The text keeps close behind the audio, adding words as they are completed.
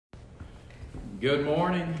Good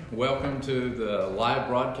morning. Welcome to the live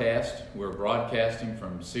broadcast. We're broadcasting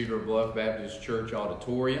from Cedar Bluff Baptist Church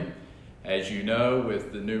Auditorium. As you know,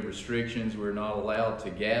 with the new restrictions, we're not allowed to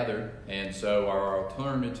gather, and so our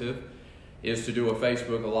alternative is to do a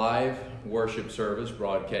Facebook Live worship service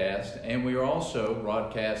broadcast, and we are also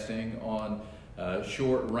broadcasting on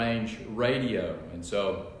short-range radio. And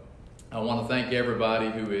so I want to thank everybody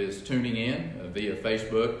who is tuning in via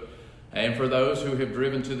Facebook. And for those who have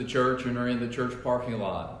driven to the church and are in the church parking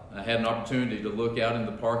lot, I had an opportunity to look out in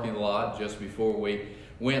the parking lot just before we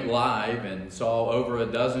went live and saw over a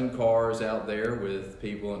dozen cars out there with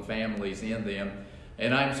people and families in them.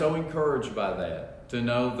 And I'm so encouraged by that, to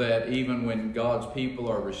know that even when God's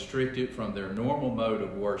people are restricted from their normal mode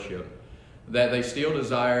of worship, that they still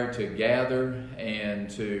desire to gather and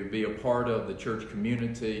to be a part of the church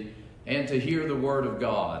community and to hear the Word of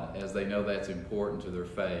God, as they know that's important to their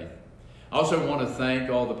faith. I also want to thank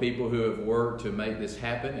all the people who have worked to make this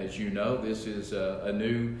happen. As you know, this is a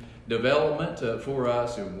new development for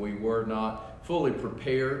us, and we were not fully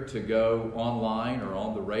prepared to go online or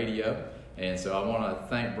on the radio. And so I want to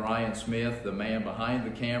thank Brian Smith, the man behind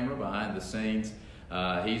the camera, behind the scenes.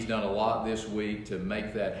 He's done a lot this week to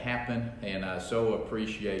make that happen, and I so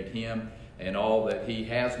appreciate him and all that he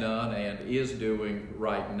has done and is doing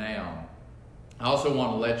right now. I also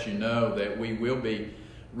want to let you know that we will be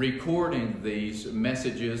recording these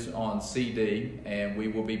messages on CD, and we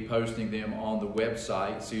will be posting them on the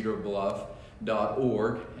website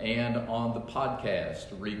cedarbluff.org and on the podcast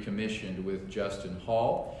Recommissioned with Justin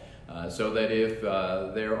Hall, so that if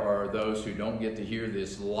there are those who don't get to hear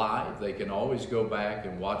this live, they can always go back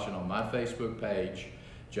and watch it on my Facebook page,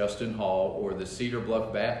 Justin Hall, or the Cedar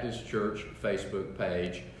Bluff Baptist Church Facebook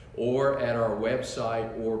page, or at our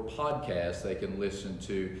website or podcast. They can listen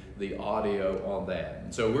to the audio on that.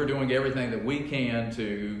 And so we're doing everything that we can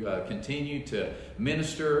to continue to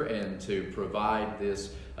minister and to provide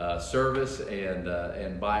this service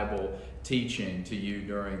and Bible teaching to you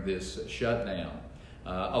during this shutdown.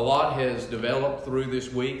 A lot has developed through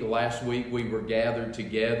this week. Last week we were gathered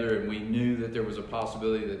together and we knew that there was a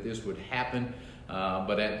possibility that this would happen.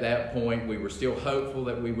 But at that point, we were still hopeful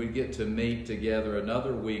that we would get to meet together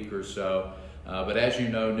another week or so. But as you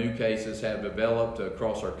know, new cases have developed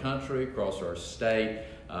across our country, across our state.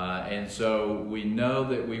 And so we know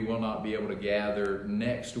that we will not be able to gather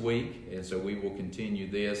next week. And so we will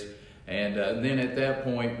continue this. And then at that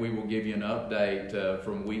point, we will give you an update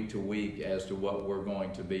from week to week as to what we're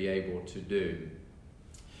going to be able to do.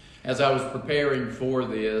 As I was preparing for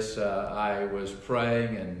this, I was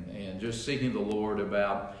praying and just seeking the Lord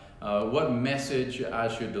about what message I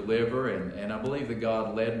should deliver. And I believe that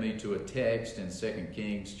God led me to a text in 2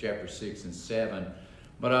 Kings chapter 6 and 7.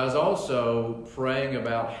 But I was also praying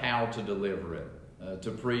about how to deliver it.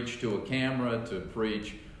 To preach to a camera, to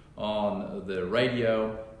preach on the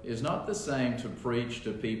radio is not the same to preach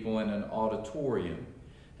to people in an auditorium.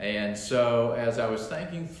 And so as I was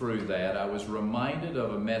thinking through that, I was reminded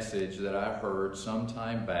of a message that I heard some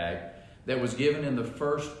time back that was given in the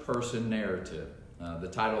first person narrative. The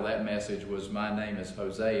title of that message was My Name is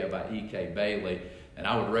Hosea by E.K. Bailey, and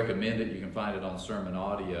I would recommend it. You can find it on Sermon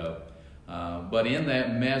Audio. But in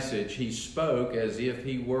that message, he spoke as if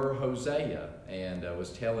he were Hosea and was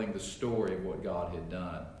telling the story of what God had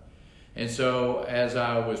done. And so as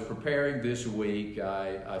I was preparing this week,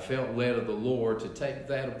 I felt led of the Lord to take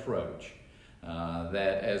that approach.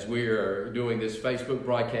 That as we are doing this Facebook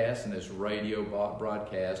broadcast and this radio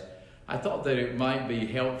broadcast, I thought that it might be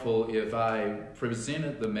helpful if I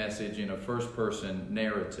presented the message in a first-person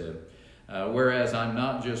narrative. Whereas I'm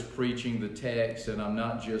not just preaching the text and I'm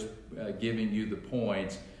not just giving you the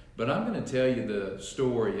points, but I'm going to tell you the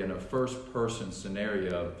story in a first-person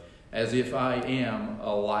scenario, as if I am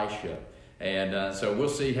Elisha. And so we'll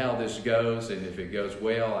see how this goes, and if it goes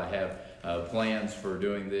well, I have plans for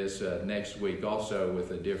doing this next week also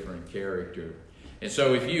with a different character. And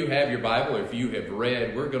so if you have your Bible, or if you have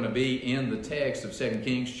read, we're going to be in the text of 2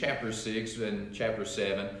 Kings chapter 6 and chapter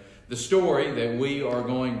 7. The story that we are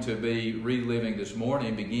going to be reliving this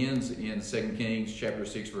morning begins in 2 Kings chapter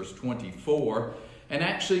 6 verse 24, and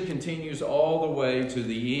actually continues all the way to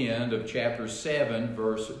the end of chapter 7,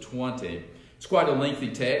 verse 20. It's quite a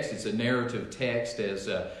lengthy text. It's a narrative text,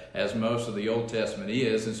 as most of the Old Testament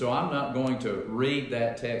is. And so I'm not going to read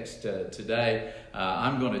that text today.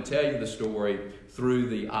 I'm going to tell you the story through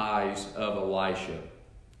the eyes of Elisha.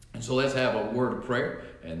 And so let's have a word of prayer,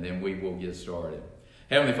 and then we will get started.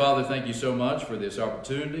 Heavenly Father, thank you so much for this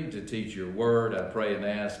opportunity to teach your word. I pray and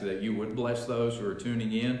ask that you would bless those who are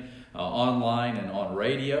tuning in. online and on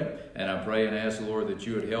radio. And I pray and ask, Lord, that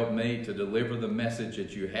you would help me to deliver the message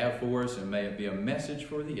that you have for us, and may it be a message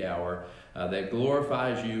for the hour that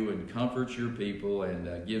glorifies you and comforts your people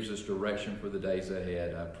and gives us direction for the days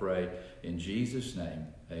ahead. I pray in Jesus' name,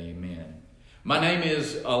 amen. My name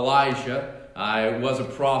is Elijah. I was a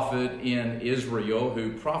prophet in Israel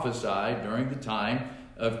who prophesied during the time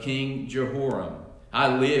of King Jehoram.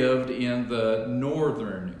 I lived in the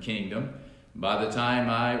northern kingdom. By the time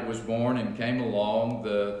I was born and came along,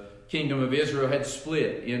 the kingdom of Israel had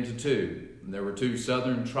split into two. There were two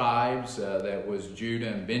southern tribes, that was Judah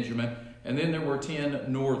and Benjamin, and then there were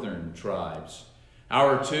 10 northern tribes.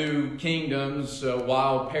 Our two kingdoms,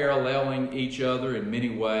 while paralleling each other in many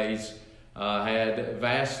ways, had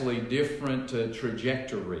vastly different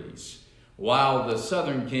trajectories. While the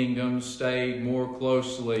southern kingdom stayed more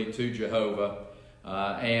closely to Jehovah,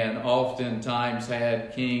 and oftentimes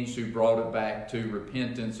had kings who brought it back to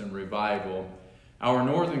repentance and revival, our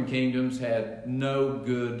northern kingdoms had no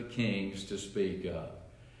good kings to speak of.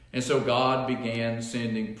 And so God began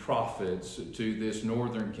sending prophets to this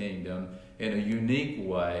northern kingdom in a unique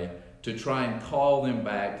way to try and call them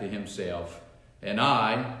back to himself. And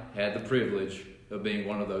I had the privilege of being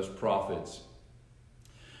one of those prophets.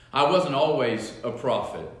 I wasn't always a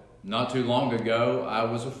prophet. Not too long ago, I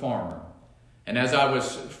was a farmer. And as I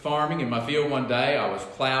was farming in my field one day, I was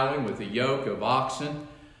plowing with a yoke of oxen.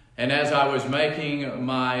 And as I was making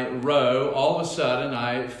my row, all of a sudden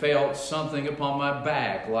I felt something upon my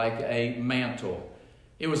back like a mantle.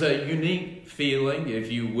 It was a unique feeling,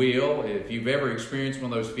 if you will, if you've ever experienced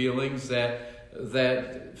one of those feelings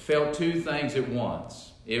that felt two things at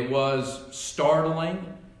once. It was startling,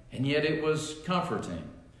 and yet it was comforting.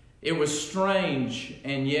 It was strange,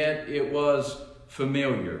 and yet it was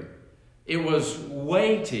familiar. It was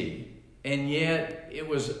weighty, and yet it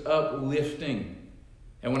was uplifting.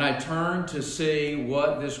 And when I turned to see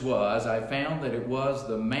what this was, I found that it was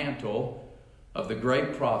the mantle of the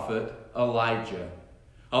great prophet Elijah.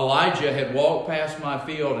 Elijah had walked past my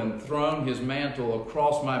field and thrown his mantle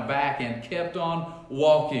across my back and kept on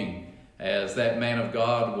walking, as that man of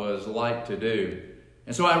God was like to do.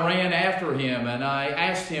 And so I ran after him and I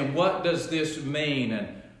asked him, "What does this mean?"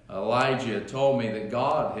 And Elijah told me that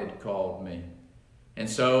God had called me. And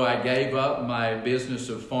so I gave up my business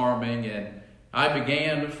of farming and I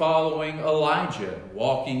began following Elijah,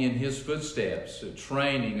 walking in his footsteps,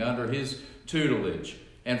 training under his tutelage.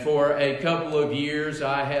 And for a couple of years,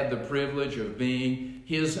 I had the privilege of being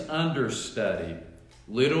his understudy.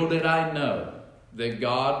 Little did I know that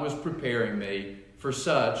God was preparing me for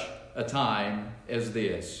such a time as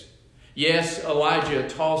this. Yes, Elijah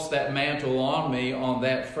tossed that mantle on me on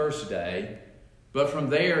that first day, but from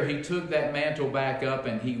there he took that mantle back up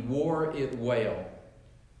and he wore it well.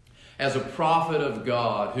 As a prophet of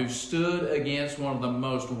God who stood against one of the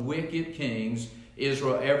most wicked kings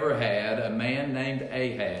Israel ever had, a man named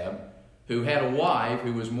Ahab, who had a wife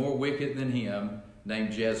who was more wicked than him,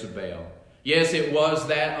 named Jezebel. Yes, it was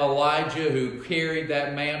that Elijah who carried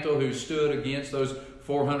that mantle, who stood against those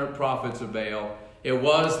 400 prophets of Baal. It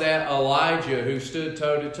was that Elijah who stood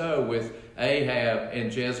toe-to-toe with Ahab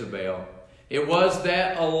and Jezebel. It was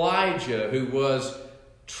that Elijah who was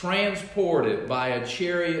transported by a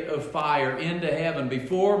chariot of fire into heaven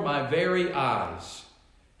before my very eyes.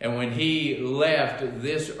 And when he left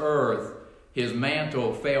this earth, his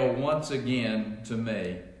mantle fell once again to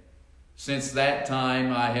me. Since that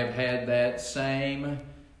time, I have had that same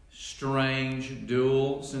strange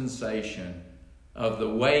dual sensation of the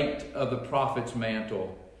weight of the prophet's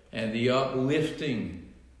mantle and the uplifting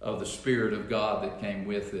of the Spirit of God that came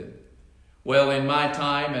with it. Well, in my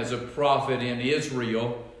time as a prophet in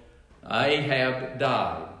Israel, Ahab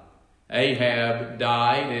died. Ahab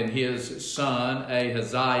died and his son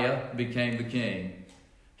Ahaziah became the king.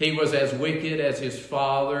 He was as wicked as his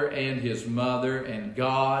father and his mother, and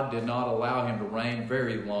God did not allow him to reign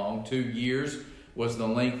very long. 2 years was the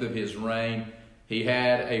length of his reign. He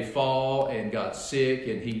had a fall and got sick,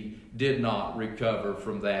 and he did not recover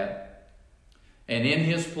from that. And in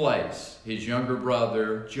his place, his younger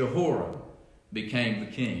brother Jehoram became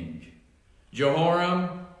the king.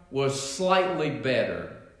 Jehoram was slightly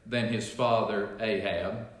better than his father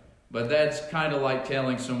Ahab, but that's kind of like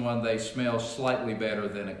telling someone they smell slightly better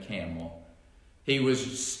than a camel. He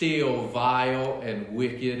was still vile and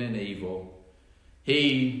wicked and evil.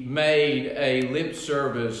 He made a lip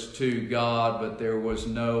service to God, but there was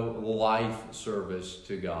no life service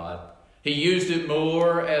to God. He used it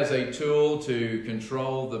more as a tool to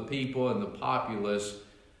control the people and the populace,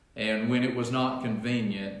 and when it was not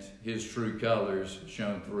convenient, his true colors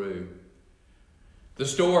shone through. The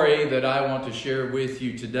story that I want to share with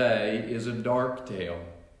you today is a dark tale.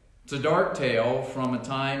 It's a dark tale from a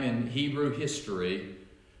time in Hebrew history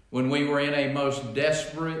when we were in a most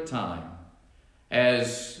desperate time,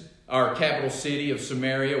 as our capital city of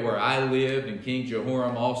Samaria, where I lived and King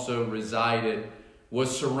Jehoram also resided,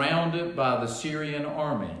 was surrounded by the Syrian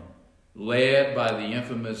army, led by the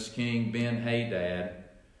infamous King Ben-Hadad.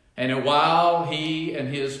 And while he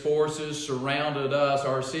and his forces surrounded us,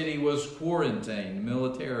 our city was quarantined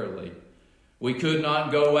militarily. We could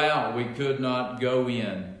not go out. We could not go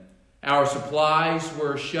in. Our supplies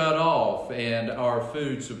were shut off and our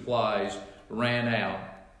food supplies ran out.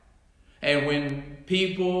 And when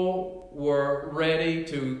people were ready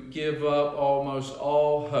to give up almost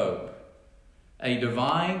all hope, a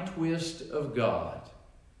divine twist of God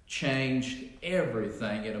changed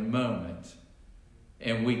everything in a moment.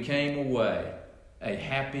 And we came away a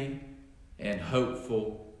happy and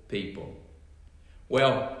hopeful people.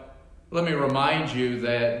 Well, let me remind you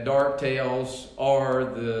that dark tales are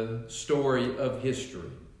the story of history.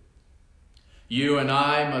 You and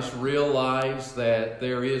I must realize that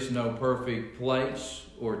there is no perfect place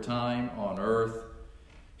or time on earth.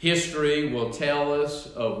 History will tell us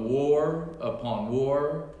of war upon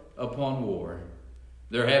war upon war.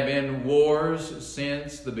 There have been wars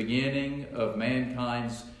since the beginning of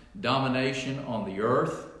mankind's domination on the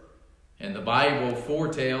earth, and the Bible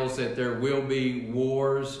foretells that there will be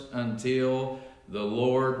wars until the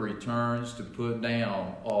Lord returns to put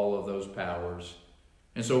down all of those powers.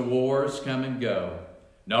 And so wars come and go.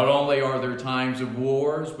 Not only are there times of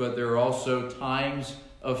wars, but there are also times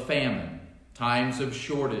of famine, times of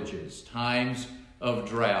shortages, times of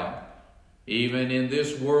drought. Even in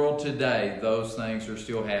this world today, those things are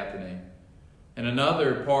still happening. And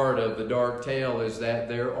another part of the dark tale is that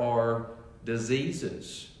there are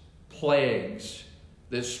diseases, plagues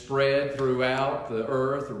that spread throughout the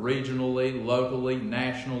earth, regionally, locally,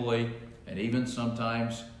 nationally, and even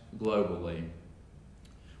sometimes globally.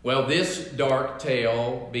 Well, this dark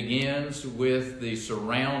tale begins with the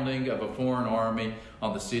surrounding of a foreign army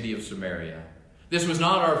on the city of Samaria. This was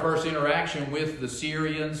not our first interaction with the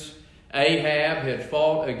Syrians. Ahab had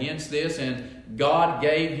fought against this, and God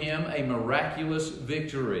gave him a miraculous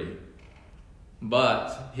victory.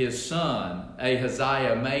 But his son,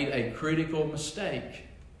 Ahaziah, made a critical mistake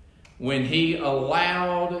when he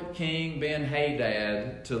allowed King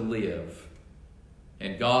Ben-Hadad to live.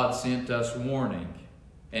 And God sent us warning.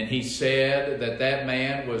 And he said that that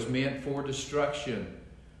man was meant for destruction.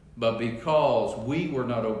 But because we were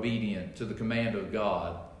not obedient to the command of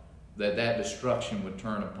God, that destruction would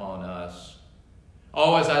turn upon us.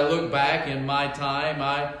 Oh, as I look back in my time,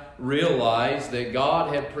 I realize that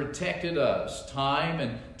God had protected us time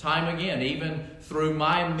and time again, even through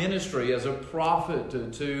my ministry as a prophet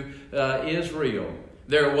to Israel.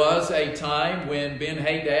 There was a time when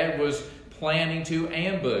Ben-Hadad was planning to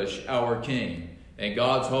ambush our king. And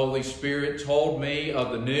God's Holy Spirit told me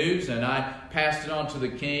of the news, and I passed it on to the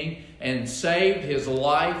king and saved his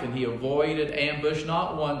life, and he avoided ambush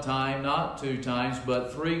not one time, not two times,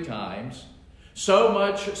 but 3 times. So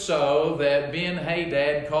much so that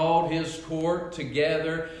Ben-Hadad called his court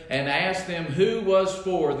together and asked them who was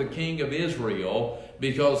for the king of Israel,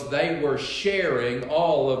 because they were sharing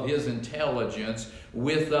all of his intelligence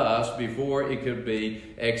with us before it could be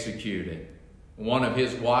executed. One of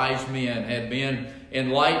his wise men had been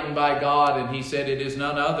enlightened by God, and he said, it is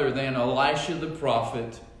none other than Elisha the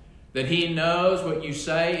prophet, that he knows what you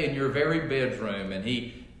say in your very bedroom, and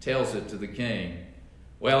he tells it to the king.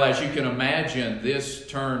 Well, as you can imagine, this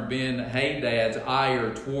turned Ben-Hadad's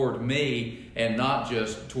ire toward me and not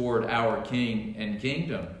just toward our king and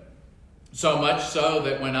kingdom. So much so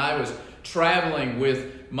that when I was traveling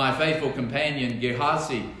with my faithful companion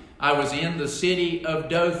Gehazi, I was in the city of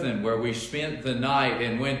Dothan where we spent the night.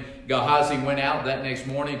 And when Gehazi went out that next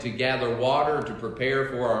morning to gather water to prepare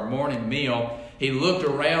for our morning meal, he looked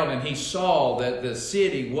around and he saw that the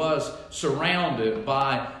city was surrounded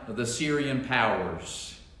by the Syrian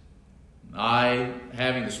powers. I,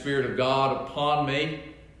 having the Spirit of God upon me,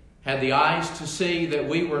 had the eyes to see that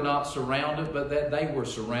we were not surrounded, but that they were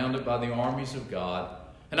surrounded by the armies of God.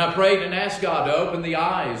 And I prayed and asked God to open the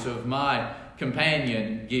eyes of my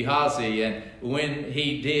companion Gehazi, and when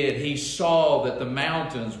he did, he saw that the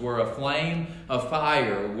mountains were a flame of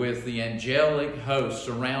fire with the angelic host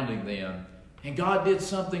surrounding them. And God did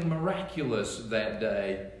something miraculous that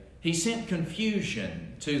day. He sent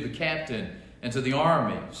confusion to the captain and to the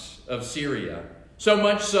armies of Syria. So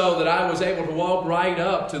much so that I was able to walk right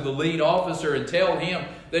up to the lead officer and tell him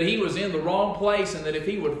that he was in the wrong place, and that if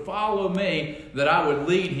he would follow me, that I would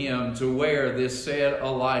lead him to where this said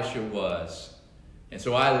Elisha was. And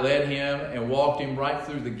so I led him and walked him right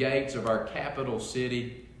through the gates of our capital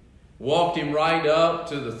city, walked him right up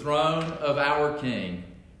to the throne of our King.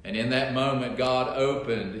 And in that moment, God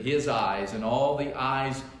opened his eyes and all the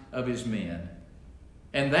eyes of his men.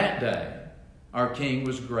 And that day, our King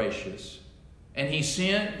was gracious. And he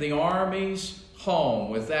sent the armies home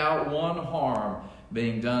without one harm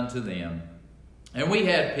being done to them. And we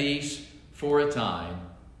had peace for a time.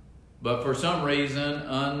 But for some reason,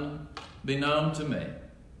 unbeknown to me,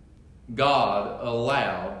 God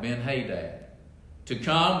allowed Ben-Hadad to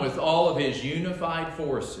come with all of his unified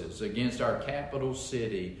forces against our capital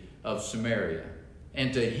city of Samaria,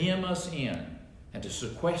 and to hem us in, and to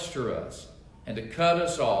sequester us, and to cut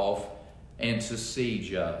us off, and to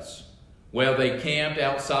siege us. Well, they camped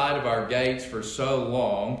outside of our gates for so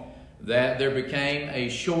long that there became a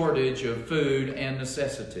shortage of food and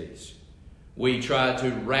necessities. We tried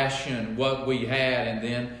to ration what we had, and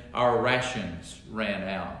then our rations ran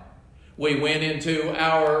out. We went into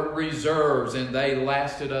our reserves, and they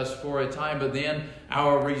lasted us for a time, but then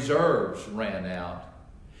our reserves ran out.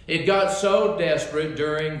 It got so desperate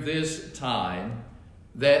during this time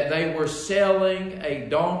that they were selling a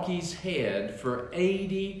donkey's head for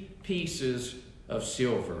 80 pieces of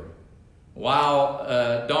silver.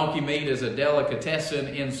 While donkey meat is a delicatessen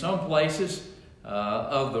in some places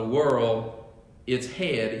of the world, its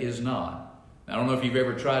head is not. I don't know if you've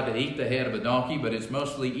ever tried to eat the head of a donkey, but it's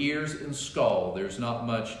mostly ears and skull. There's not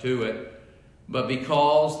much to it. But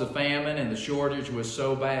because the famine and the shortage was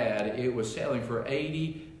so bad, it was selling for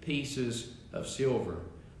 80 pieces of silver.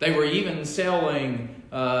 They were even selling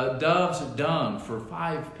dove's dung for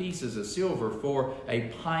 5 pieces of silver for a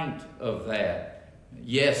pint of that.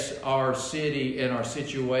 Yes, our city and our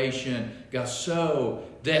situation got so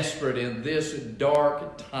desperate in this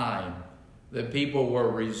dark time that people were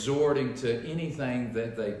resorting to anything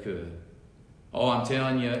that they could. Oh, I'm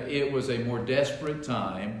telling you, it was a more desperate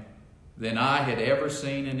time than I had ever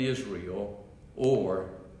seen in Israel, or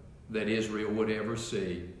that Israel would ever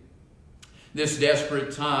see. This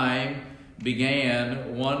desperate time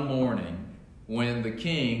began one morning when the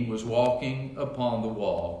king was walking upon the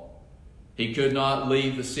wall. He could not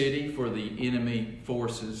leave the city for the enemy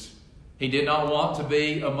forces. He did not want to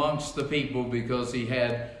be amongst the people because he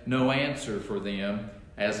had no answer for them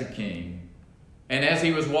as a king. And as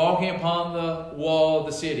he was walking upon the wall of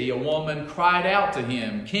the city, a woman cried out to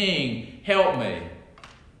him, "King, help me."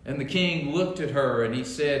 And the king looked at her and he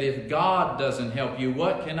said, "If God doesn't help you,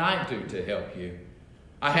 what can I do to help you?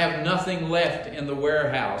 I have nothing left in the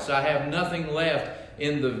warehouse. I have nothing left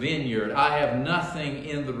in the vineyard. I have nothing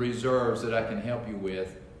in the reserves that I can help you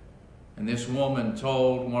with." And this woman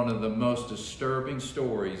told one of the most disturbing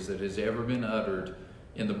stories that has ever been uttered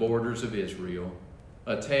in the borders of Israel,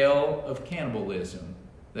 a tale of cannibalism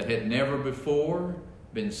that had never before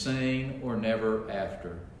been seen or never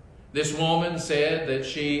after. This woman said that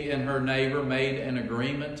she and her neighbor made an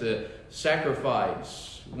agreement to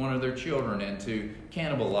sacrifice one of their children and to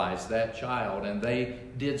cannibalize that child, and they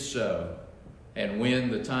did so. And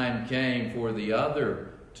when the time came for the other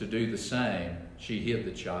to do the same, she hid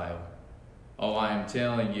the child. Oh, I am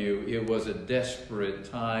telling you, it was a desperate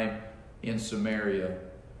time in Samaria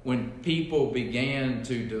when people began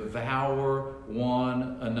to devour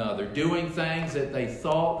one another, doing things that they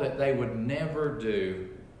thought that they would never do.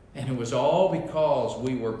 And it was all because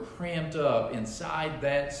we were cramped up inside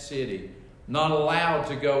that city, not allowed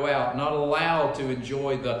to go out, not allowed to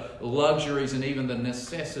enjoy the luxuries and even the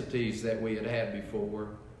necessities that we had had before.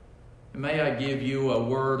 And may I give you a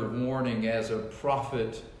word of warning as a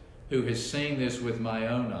prophet who has seen this with my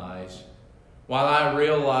own eyes. While I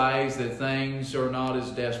realize that things are not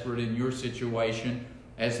as desperate in your situation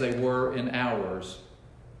as they were in ours,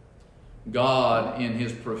 God, in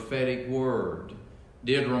His prophetic word,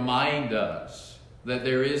 did remind us that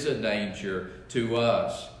there is a danger to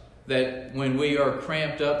us, that when we are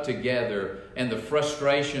cramped up together and the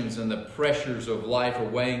frustrations and the pressures of life are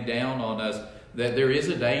weighing down on us, that there is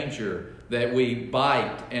a danger that we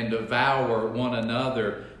bite and devour one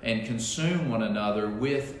another and consume one another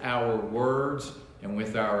with our words and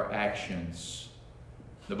with our actions.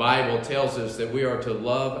 The Bible tells us that we are to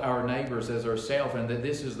love our neighbors as ourselves, and that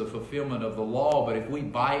this is the fulfillment of the law. But if we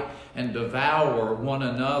bite and devour one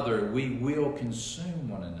another, we will consume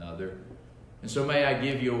one another. And so may I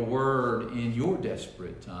give you a word in your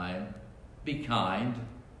desperate time. Be kind,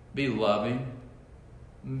 be loving,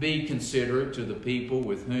 be considerate to the people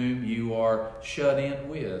with whom you are shut in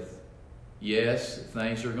with. Yes,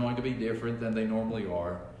 things are going to be different than they normally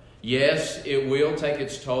are. Yes, it will take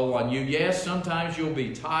its toll on you. Yes, sometimes you'll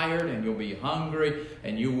be tired and you'll be hungry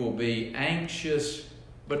and you will be anxious,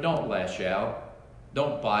 but don't lash out.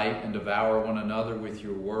 Don't bite and devour one another with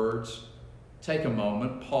your words. Take a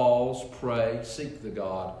moment, pause, pray, seek the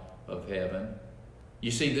God of heaven.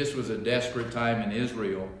 You see, this was a desperate time in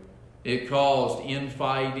Israel. It caused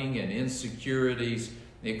infighting and insecurities.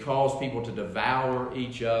 It caused people to devour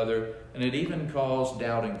each other, and it even caused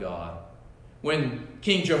doubt in God. When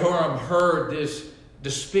King Jehoram heard this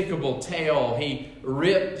despicable tale, he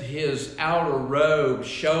ripped his outer robe,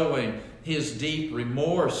 showing his deep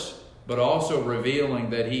remorse, but also revealing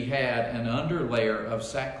that he had an underlayer of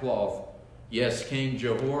sackcloth. Yes, King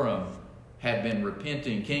Jehoram had been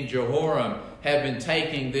repenting. King Jehoram had been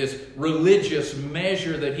taking this religious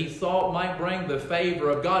measure that he thought might bring the favor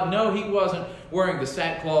of God. No, he wasn't wearing the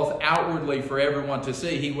sackcloth outwardly for everyone to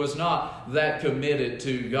see. He was not that committed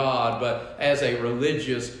to God, but as a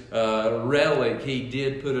religious relic, he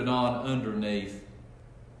did put it on underneath.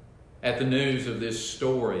 At the news of this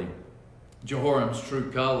story, Jehoram's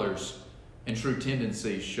true colors and true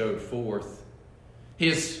tendencies showed forth.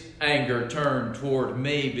 His anger turned toward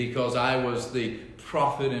me because I was the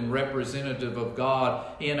prophet and representative of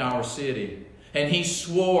God in our city. And he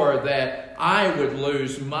swore that I would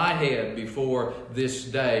lose my head before this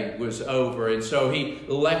day was over. And so he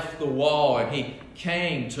left the wall and he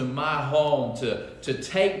came to my home to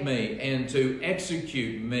take me and to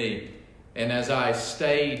execute me. And as I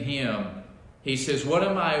stayed him, he says, "What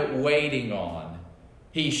am I waiting on?"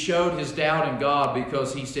 He showed his doubt in God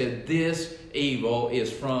because he said, "This evil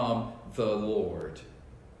is from the Lord."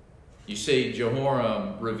 You see,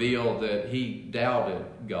 Jehoram revealed that he doubted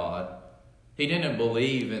God. He didn't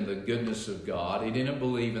believe in the goodness of God. He didn't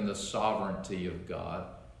believe in the sovereignty of God.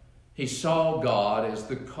 He saw God as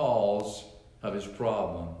the cause of his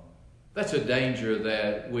problem. That's a danger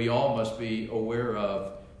that we all must be aware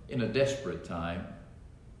of in a desperate time.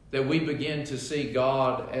 That we begin to see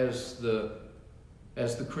God as the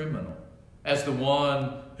criminal, as the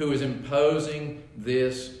one who is imposing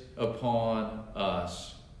this upon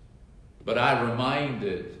us. But I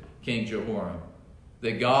reminded King Jehoram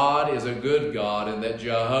that God is a good God and that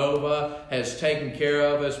Jehovah has taken care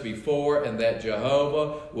of us before and that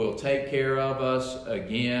Jehovah will take care of us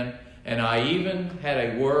again. And I even had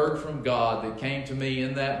a word from God that came to me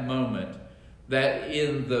in that moment that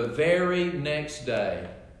in the very next day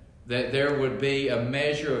that there would be a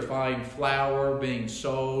measure of fine flour being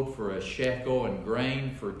sold for a shekel and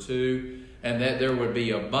grain for 2, and that there would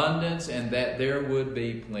be abundance and that there would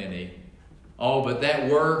be plenty. Oh, but that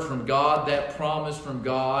word from God, that promise from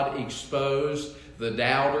God exposed the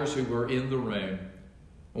doubters who were in the room.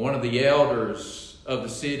 One of the elders of the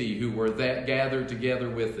city who were gathered together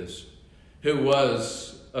with us, who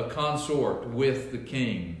was a consort with the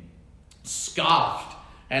king, scoffed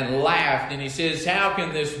and laughed, and he says, "How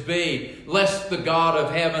can this be, lest the God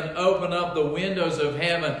of heaven open up the windows of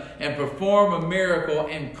heaven and perform a miracle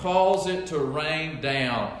and cause it to rain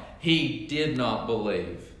down?" He did not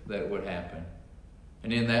believe that would happen.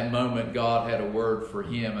 And in that moment, God had a word for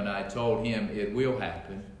him, and I told him, "It will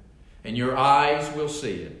happen, and your eyes will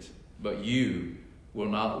see it, but you will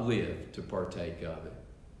not live to partake of it."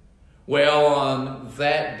 Well, on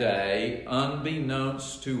that day,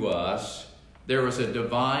 unbeknownst to us, there was a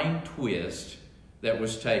divine twist that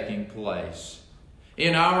was taking place.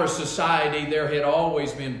 In our society, there had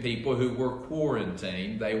always been people who were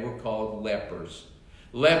quarantined. They were called lepers.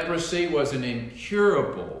 Leprosy was an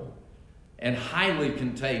incurable and highly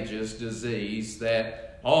contagious disease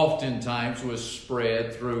that oftentimes was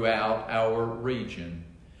spread throughout our region.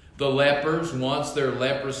 The lepers, once their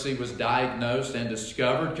leprosy was diagnosed and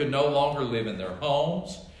discovered, could no longer live in their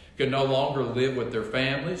homes, could no longer live with their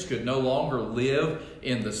families, could no longer live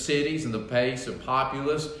in the cities in the pace of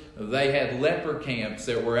populace. They had leper camps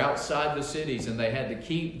that were outside the cities, and they had to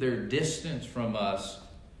keep their distance from us.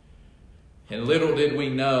 And little did we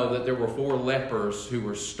know that there were 4 lepers who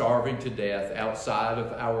were starving to death outside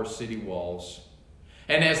of our city walls.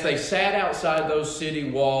 And as they sat outside those city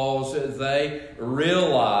walls, they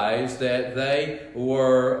realized that they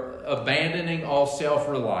were abandoning all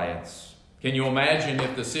self-reliance. Can you imagine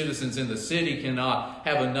if the citizens in the city cannot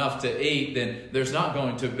have enough to eat, then there's not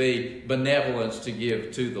going to be benevolence to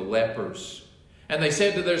give to the lepers. And they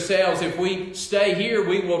said to themselves, if we stay here,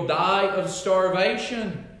 we will die of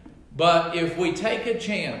starvation. But if we take a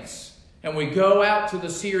chance and we go out to the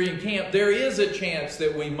Syrian camp, there is a chance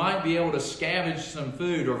that we might be able to scavenge some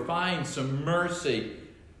food or find some mercy.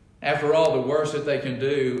 After all, the worst that they can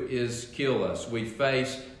do is kill us. We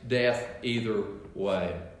face death either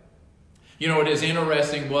way. You know, it is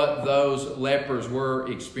interesting what those lepers were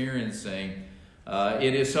experiencing.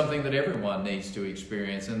 It is something that everyone needs to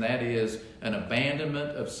experience, and that is an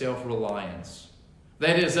abandonment of self-reliance.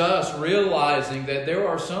 That is us realizing that there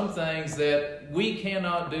are some things that we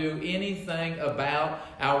cannot do anything about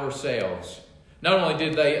ourselves. Not only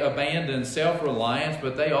did they abandon self-reliance,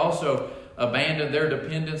 but they also abandoned their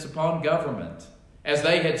dependence upon government. As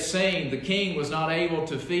they had seen, the king was not able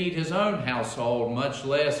to feed his own household, much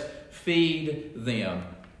less feed them.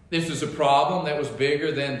 This was a problem that was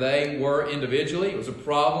bigger than they were individually. It was a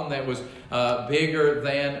problem that was bigger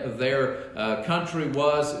than their country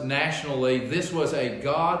was nationally. This was a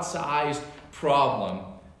God-sized problem,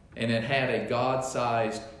 and it had a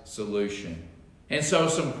God-sized solution. And so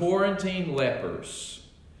some quarantined lepers,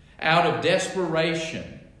 out of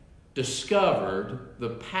desperation, discovered the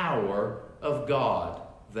power of God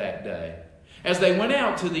that day. As they went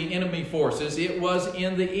out to the enemy forces, it was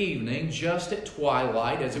in the evening, just at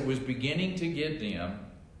twilight, as it was beginning to get dim.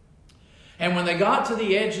 And when they got to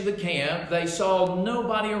the edge of the camp, they saw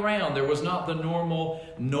nobody around. There was not the normal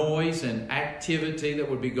noise and activity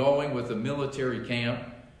that would be going with a military camp.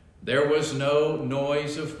 There was no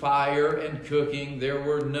noise of fire and cooking. There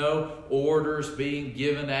were no orders being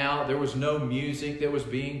given out. There was no music that was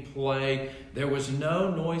being played. There was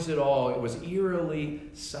no noise at all. It was eerily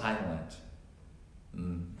silent.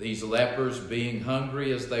 These lepers, being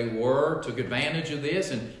hungry as they were, took advantage of this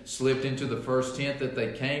and slipped into the first tent that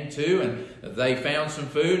they came to, and they found some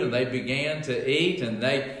food and they began to eat, and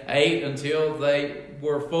they ate until they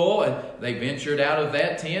were full, and they ventured out of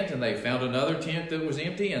that tent and they found another tent that was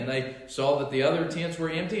empty, and they saw that the other tents were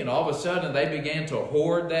empty, and all of a sudden they began to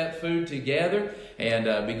hoard that food together and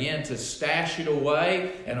began to stash it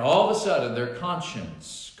away, and all of a sudden their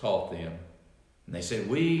conscience caught them. And they said,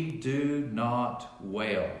 "We do not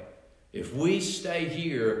well. If we stay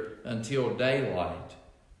here until daylight,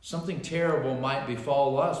 something terrible might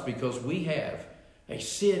befall us, because we have a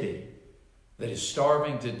city that is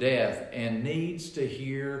starving to death and needs to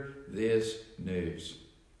hear this news."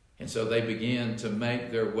 And so they began to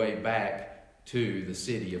make their way back to the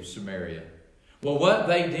city of Samaria. Well, what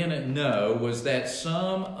they didn't know was that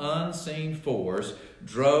some unseen force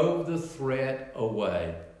drove the threat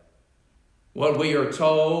away. What we are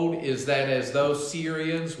told is that as those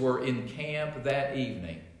Syrians were in camp that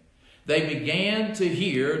evening, they began to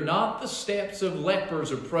hear not the steps of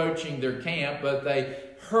lepers approaching their camp, but they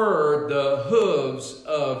heard the hooves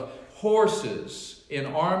of horses in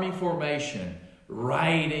army formation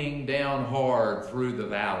riding down hard through the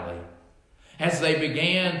valley. As they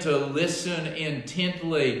began to listen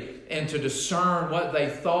intently and to discern what they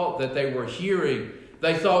thought that they were hearing,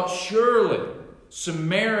 they thought, surely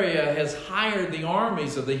Samaria has hired the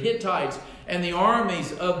armies of the Hittites and the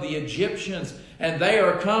armies of the Egyptians, and they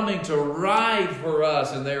are coming to ride for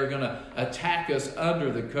us, and they are going to attack us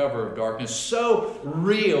under the cover of darkness. So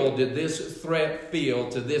real did this threat feel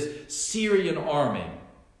to this Syrian army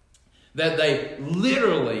that they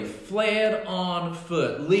literally fled on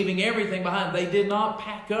foot, leaving everything behind. They did not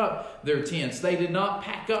pack up their tents. They did not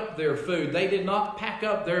pack up their food. They did not pack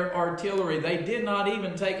up their artillery. They did not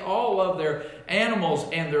even take all of their animals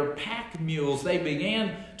and their pack mules. They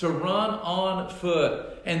began to run on foot.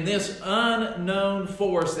 And this unknown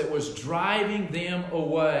force that was driving them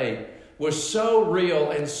away was so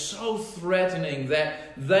real and so threatening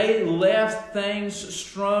that they left things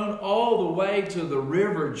strewn all the way to the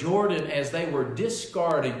river Jordan as they were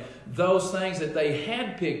discarding those things that they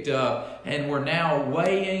had picked up and were now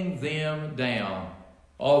weighing them down.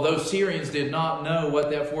 Although Syrians did not know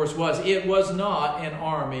what that force was, it was not an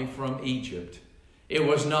army from Egypt. It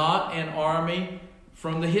was not an army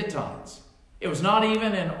from the Hittites. It was not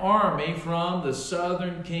even an army from the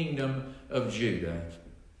southern kingdom of Judah.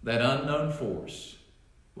 That unknown force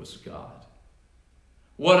was God.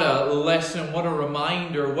 What a lesson, what a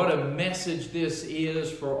reminder, what a message this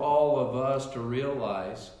is for all of us to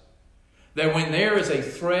realize that when there is a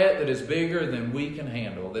threat that is bigger than we can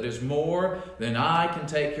handle, that is more than I can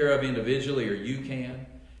take care of individually or you can,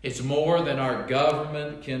 it's more than our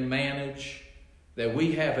government can manage, that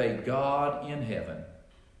we have a God in heaven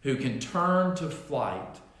who can turn to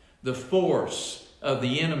flight the force of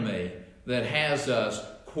the enemy that has us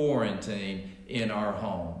quarantined in our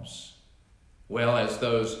homes. Well, as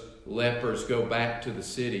those lepers go back to the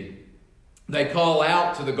city, they call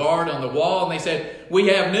out to the guard on the wall and they said, "We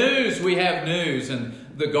have news, we have news." And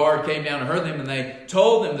the guard came down and heard them, and they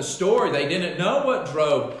told them the story. They didn't know what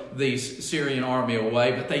drove the Syrian army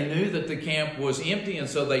away, but they knew that the camp was empty, and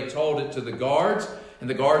so they told it to the guards. And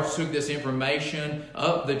the guards took this information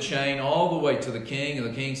up the chain all the way to the king, and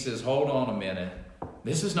the king says, "Hold on a minute.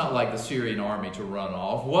 This is not like the Syrian army to run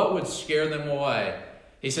off. What would scare them away?"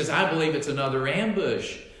 He says, "I believe it's another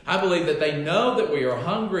ambush. I believe that they know that we are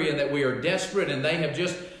hungry and that we are desperate, and they have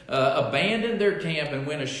just abandoned their camp and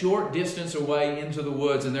went a short distance away into the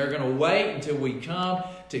woods, and they're going to wait until we come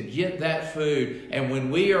to get that food. And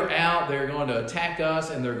when we are out, they're going to attack us,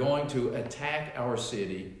 and they're going to attack our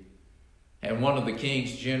city. And one of the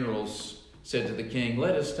king's generals said to the king,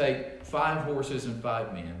 "Let us take 5 horses and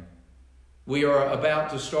 5 men. We are about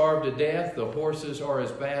to starve to death. The horses are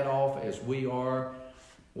as bad off as we are.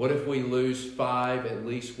 What if we lose 5? At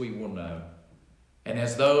least we will know." And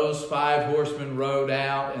as those 5 horsemen rode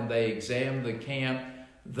out and they examined the camp,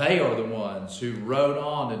 they are the ones who rode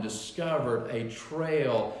on and discovered a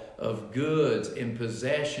trail of goods and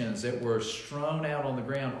possessions that were strewn out on the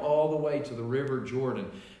ground all the way to the river Jordan,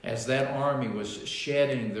 as that army was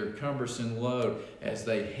shedding their cumbersome load as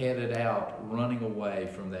they headed out, running away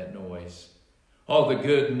from that noise. All the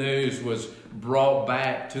good news was brought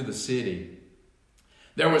back to the city.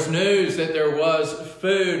 There was news that there was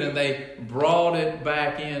food, and they brought it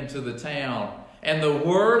back into the town. And the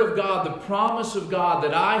word of God, the promise of God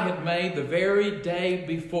that I had made the very day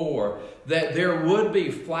before, that there would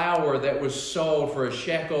be flour that was sold for a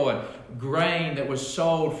shekel and grain that was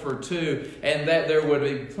sold for 2, and that there would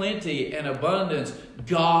be plenty and abundance,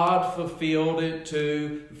 God fulfilled it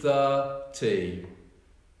to the T.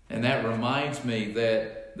 And that reminds me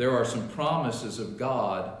that there are some promises of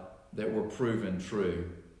God that were proven true.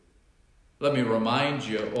 Let me remind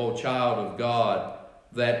you, O child of God,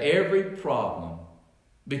 that every problem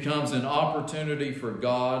becomes an opportunity for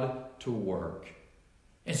God to work.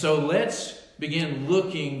 And so let's begin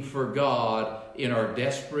looking for God in our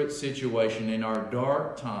desperate situation, in our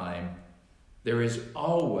dark time. There is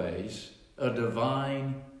always a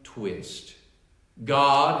divine twist.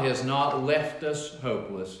 God has not left us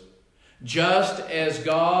hopeless. Just as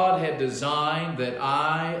God had designed that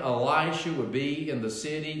Elisha, would be in the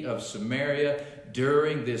city of Samaria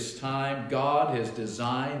during this time, God has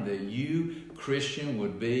designed that you, Christian,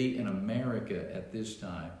 would be in America at this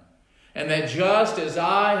time. And that just as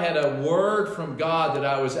I had a word from God that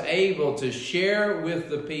I was able to share with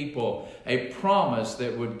the people, a promise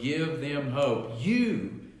that would give them hope,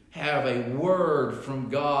 you have a word from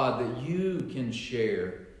God that you can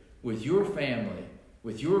share with your family,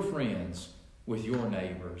 with your friends, with your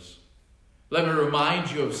neighbors. Let me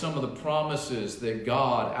remind you of some of the promises that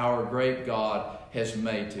God, our great God, has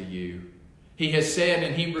made to you. He has said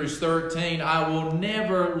in Hebrews 13, "I will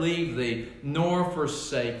never leave thee nor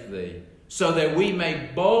forsake thee," so that we may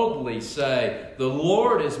boldly say, "The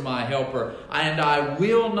Lord is my helper, and I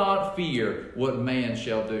will not fear what man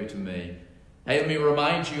shall do to me." Hey, let me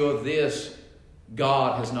remind you of this.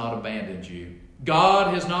 God has not abandoned you.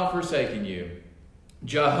 God has not forsaken you.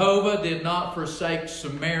 Jehovah did not forsake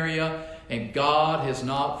Samaria, and God has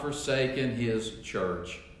not forsaken His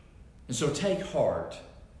church. And so take heart.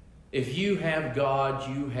 If you have God,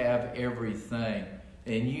 you have everything,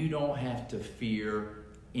 and you don't have to fear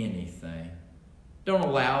anything. Don't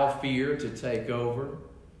allow fear to take over.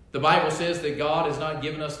 The Bible says that God has not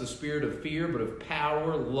given us the spirit of fear, but of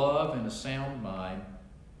power, love, and a sound mind.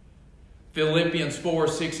 Philippians 4,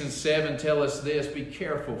 6, and 7 tell us this: "Be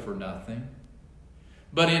careful for nothing,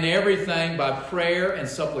 but in everything by prayer and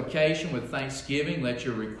supplication with thanksgiving let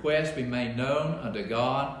your requests be made known unto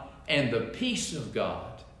God, and the peace of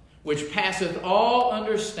God, which passeth all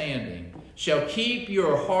understanding, shall keep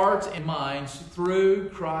your hearts and minds through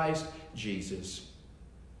Christ Jesus."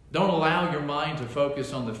 Don't allow your mind to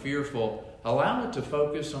focus on the fearful. Allow it to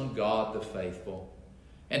focus on God the faithful,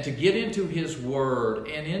 and to get into His Word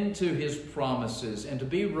and into His promises, and to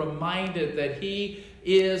be reminded that He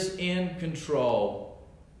is in control.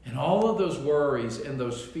 And all of those worries and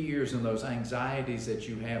those fears and those anxieties that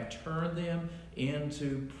you have, turn them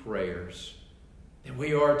into prayers. That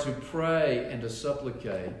we are to pray and to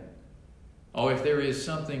supplicate. Oh, if there is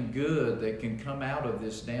something good that can come out of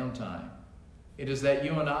this downtime, it is that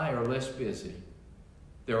you and I are less busy.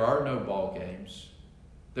 There are no ball games.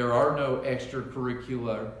 There are no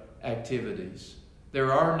extracurricular activities.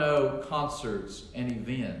 There are no concerts and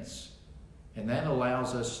events. And that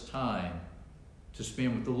allows us time to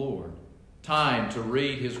spend with the Lord. Time to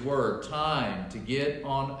read His Word. Time to get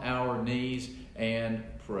on our knees and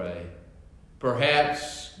pray.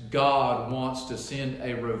 Perhaps God wants to send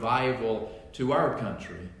a revival to our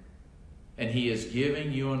country. And He is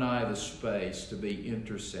giving you and I the space to be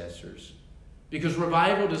intercessors. Because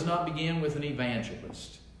revival does not begin with an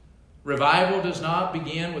evangelist. Revival does not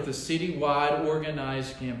begin with a citywide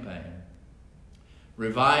organized campaign.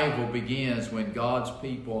 Revival begins when God's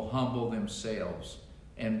people humble themselves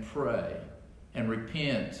and pray and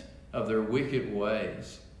repent of their wicked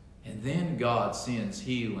ways. And then God sends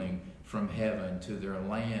healing from heaven to their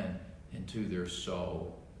land and to their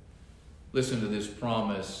soul. Listen to this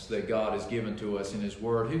promise that God has given to us in His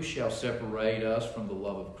Word. Who shall separate us from the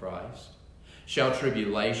love of Christ? Shall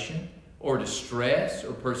tribulation, or distress,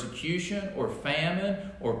 or persecution, or famine,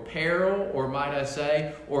 or peril, or might I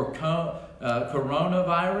say, or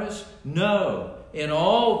coronavirus? No, in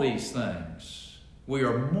all these things we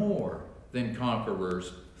are more than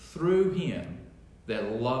conquerors through Him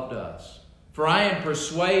that loved us. For I am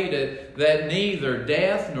persuaded that neither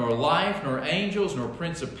death, nor life, nor angels, nor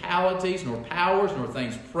principalities, nor powers, nor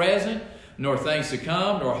things present, nor things to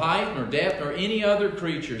come, nor height, nor depth, nor any other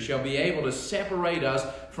creature shall be able to separate us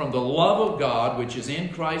from the love of God which is in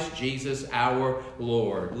Christ Jesus our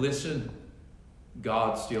Lord. Listen,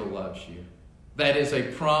 God still loves you. That is a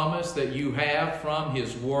promise that you have from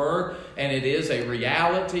His Word, and it is a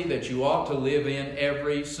reality that you ought to live in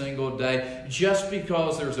every single day. Just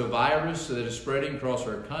because there's a virus that is spreading across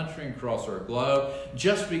our country and across our globe,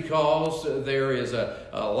 just because there is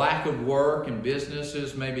a lack of work and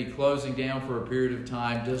businesses may be closing down for a period of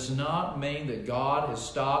time, does not mean that God has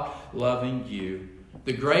stopped loving you.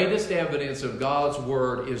 The greatest evidence of God's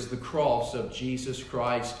Word is the cross of Jesus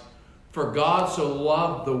Christ. For God so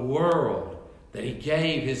loved the world that He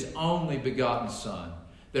gave His only begotten Son,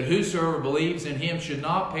 that whosoever believes in Him should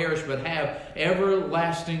not perish but have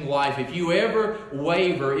everlasting life. If you ever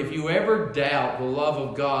waver, if you ever doubt the love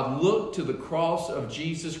of God, look to the cross of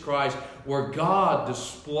Jesus Christ, where God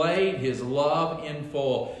displayed His love in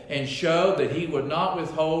full and showed that He would not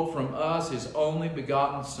withhold from us His only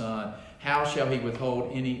begotten Son. How shall He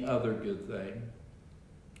withhold any other good thing?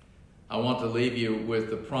 I want to leave you with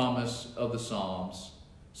the promise of the Psalms.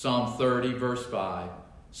 Psalm 30, verse 5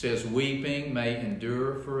 says, "Weeping may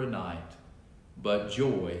endure for a night, but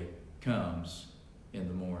joy comes in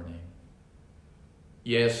the morning."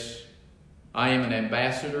 Yes, I am an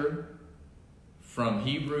ambassador from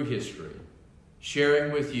Hebrew history,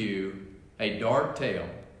 sharing with you a dark tale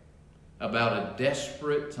about a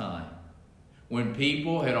desperate time when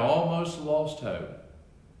people had almost lost hope,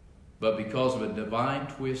 but because of a divine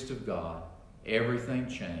twist of God, everything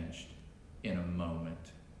changed in a moment.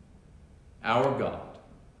 Our God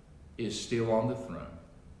is still on the throne,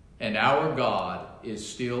 and our God is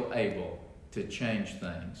still able to change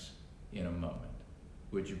things in a moment.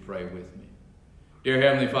 Would you pray with me? Dear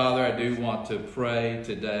Heavenly Father, I do want to pray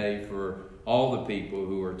today for all the people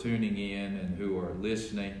who are tuning in and who are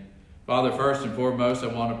listening. Father, first and foremost, I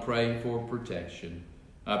want to pray for protection.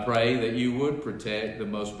 I pray that you would protect the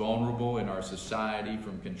most vulnerable in our society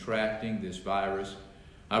from contracting this virus.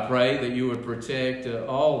 I pray that you would protect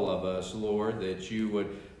all of us, Lord, that you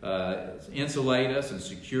would insulate us and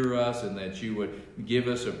secure us, and that you would give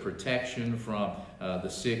us a protection from the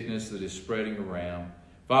sickness that is spreading around.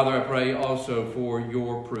 Father, I pray also for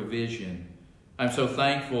your provision. I'm so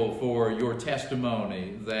thankful for your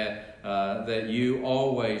testimony that you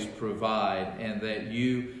always provide and that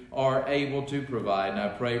you are able to provide. And I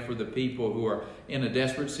pray for the people who are in a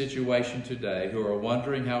desperate situation today, who are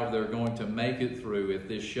wondering how they're going to make it through if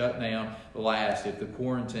this shutdown lasts, if the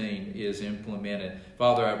quarantine is implemented.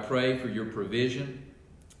 Father, I pray for your provision,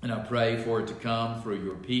 and I pray for it to come through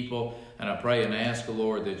your people. And I pray and ask,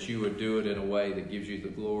 Lord, that you would do it in a way that gives you the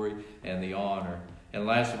glory and the honor. And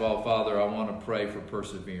last of all, Father, I want to pray for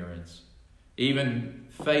perseverance. Even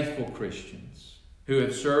faithful Christians who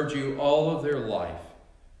have served you all of their life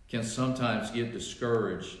can sometimes get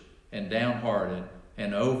discouraged and downhearted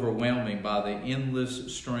and overwhelming by the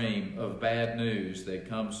endless stream of bad news that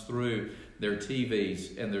comes through their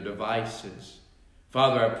TVs and their devices.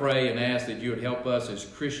 Father, I pray and ask that you would help us as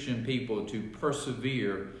Christian people to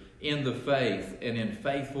persevere in the faith and in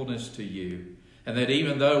faithfulness to you. And that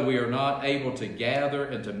even though we are not able to gather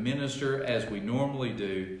and to minister as we normally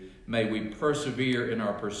do, may we persevere in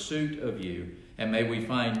our pursuit of you, and may we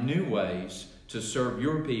find new ways to serve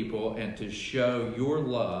your people and to show your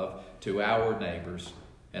love to our neighbors.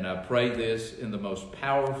 And I pray this in the most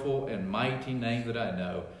powerful and mighty name that I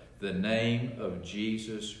know, the name of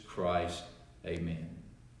Jesus Christ. Amen.